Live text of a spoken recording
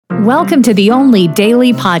Welcome to the only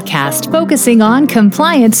daily podcast focusing on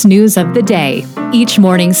compliance news of the day. Each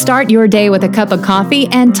morning, start your day with a cup of coffee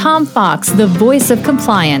and Tom Fox, the voice of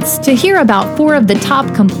compliance, to hear about 4 of the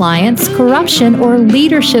top compliance, corruption, or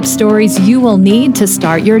leadership stories you will need to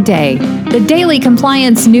start your day. The Daily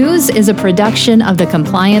Compliance News is a production of the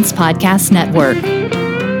Compliance Podcast Network.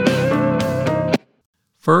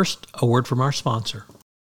 First, a word from our sponsor.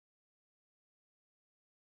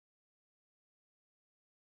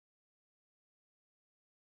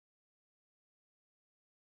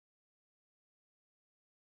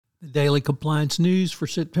 The Daily Compliance News for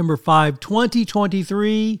September 5,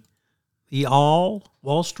 2023, the All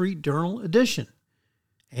Wall Street Journal edition.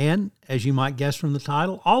 And, as you might guess from the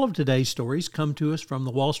title, all of today's stories come to us from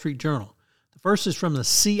the Wall Street Journal. The first is from the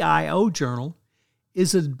CIO Journal,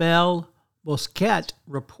 Isabelle Bosquet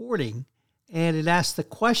reporting, and it asks the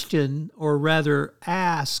question, or rather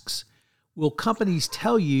asks, will companies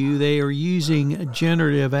tell you they are using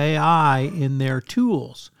generative AI in their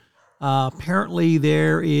tools? Apparently,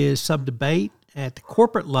 there is some debate at the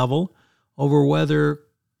corporate level over whether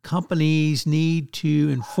companies need to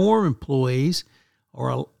inform employees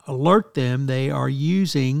or alert them they are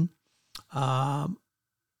using AI.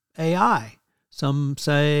 Some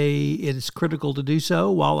say it is critical to do so,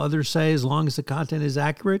 while others say as long as the content is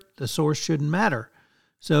accurate, the source shouldn't matter.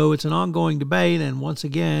 So it's an ongoing debate, and once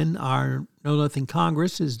again, our Know Nothing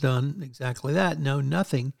Congress has done exactly that, know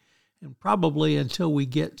nothing. And probably until we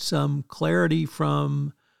get some clarity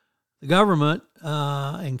from the government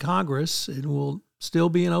and Congress, it will still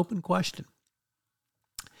be an open question.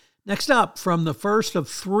 Next up, from the first of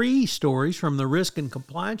 3 stories from the Risk and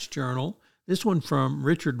Compliance Journal, this one from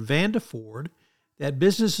Richard Vandeford, that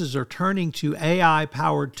businesses are turning to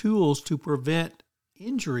AI-powered tools to prevent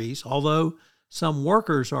injuries, although some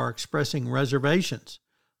workers are expressing reservations.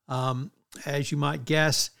 As you might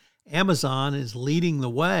guess, Amazon is leading the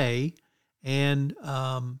way, and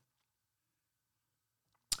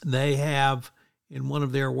they have in one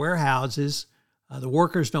of their warehouses, the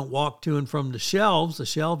workers don't walk to and from the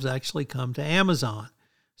shelves actually come to Amazon.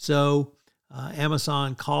 So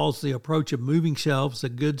Amazon calls the approach of moving shelves a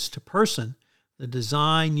goods to person. The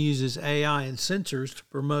design uses AI and sensors to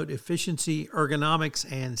promote efficiency, ergonomics,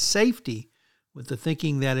 and safety, with the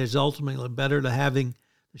thinking that it is ultimately better to having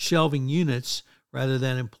the shelving units rather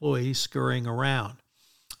than employees scurrying around.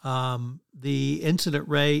 The incident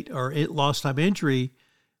rate or lost time injury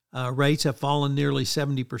rates have fallen nearly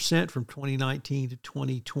 70% from 2019 to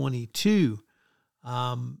 2022.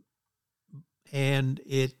 And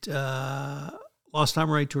it lost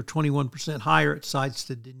time rates were 21% higher at sites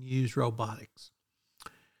that didn't use robotics.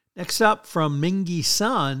 Next up, from Mingy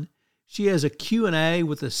Sun, she has a Q&A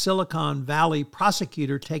with a Silicon Valley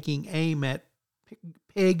prosecutor taking aim at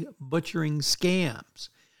pig butchering scams.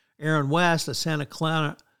 Aaron West, a Santa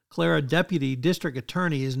Clara deputy district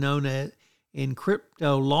attorney, is known in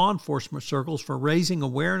crypto law enforcement circles for raising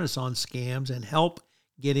awareness on scams and help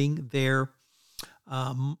getting their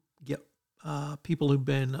people who've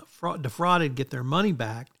been defrauded get their money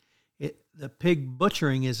back. The pig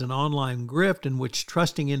butchering is an online grift in which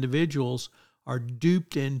trusting individuals are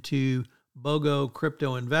duped into BOGO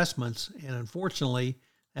crypto investments, and unfortunately,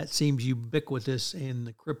 that seems ubiquitous in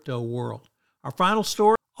the crypto world. Our final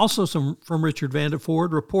story, also from Richard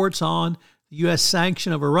Vandeford, reports on the U.S.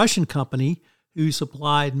 sanction of a Russian company who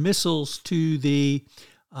supplied missiles to the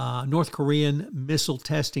North Korean missile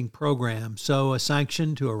testing program. So a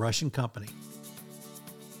sanction to a Russian company.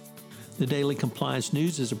 The Daily Compliance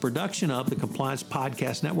News is a production of the Compliance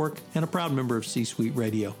Podcast Network and a proud member of C-Suite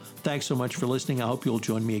Radio. Thanks so much for listening. I hope you'll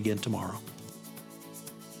join me again tomorrow.